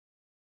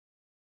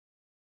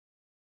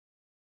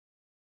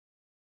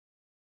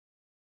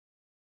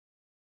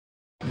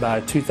by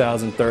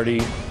 2030,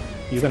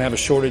 you're going to have a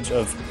shortage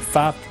of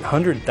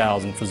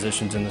 500,000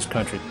 physicians in this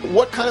country.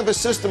 What kind of a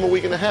system are we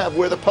going to have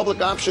where the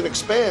public option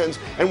expands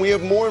and we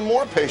have more and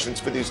more patients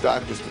for these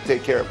doctors to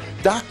take care of?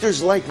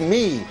 Doctors like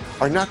me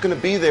are not going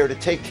to be there to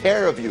take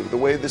care of you the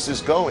way this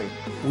is going.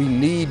 We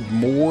need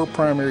more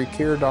primary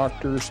care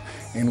doctors,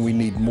 and we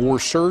need more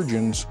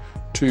surgeons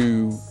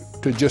to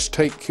just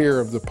take care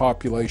of the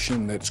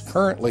population that's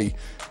currently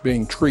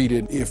being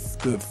treated. If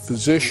the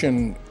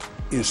physician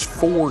is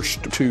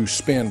forced to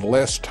spend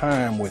less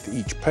time with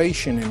each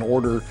patient in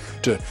order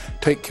to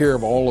take care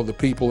of all of the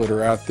people that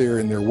are out there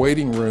in their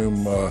waiting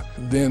room,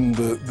 then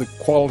the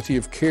quality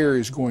of care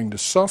is going to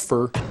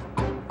suffer.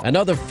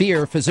 Another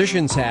fear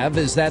physicians have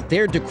is that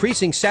their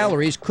decreasing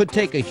salaries could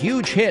take a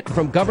huge hit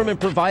from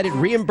government-provided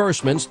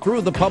reimbursements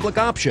through the public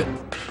option.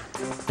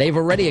 They've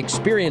already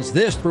experienced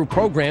this through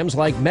programs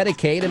like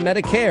Medicaid and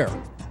Medicare.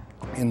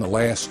 In the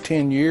last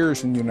 10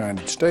 years in the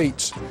United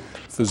States,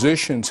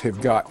 physicians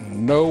have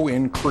gotten no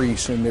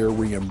increase in their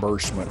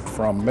reimbursement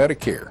from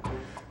Medicare.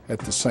 At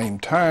the same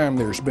time,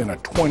 there's been a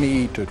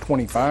 20 to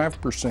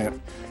 25%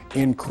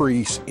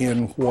 increase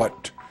in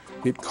what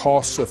it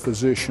costs a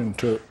physician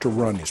to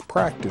run his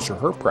practice or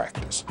her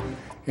practice.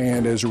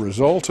 And as a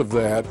result of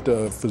that,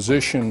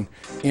 physician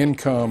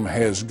income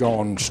has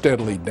gone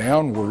steadily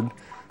downward,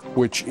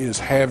 which is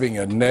having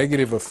a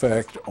negative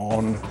effect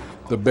on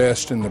the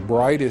best and the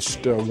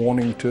brightest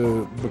wanting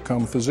to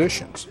become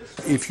physicians.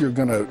 If you're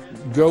going to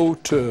go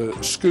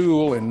to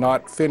school and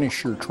not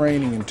finish your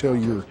training until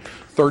you're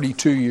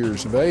 32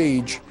 years of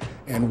age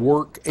and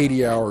work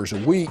 80 hours a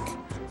week,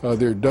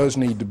 there does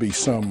need to be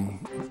some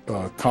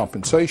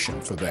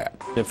compensation for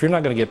that. If you're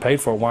not going to get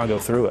paid for it, why go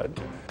through it?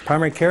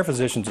 Primary care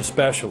physicians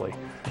especially,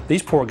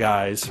 these poor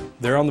guys,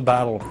 they're on the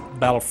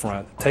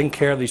battlefront, taking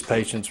care of these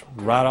patients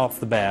right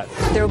off the bat.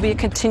 There will be a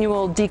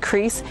continual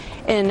decrease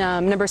in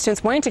number of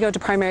students wanting to go to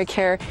primary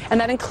care, and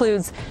that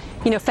includes,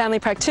 family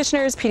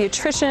practitioners,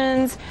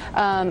 pediatricians,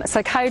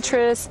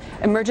 psychiatrists,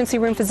 emergency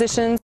room physicians.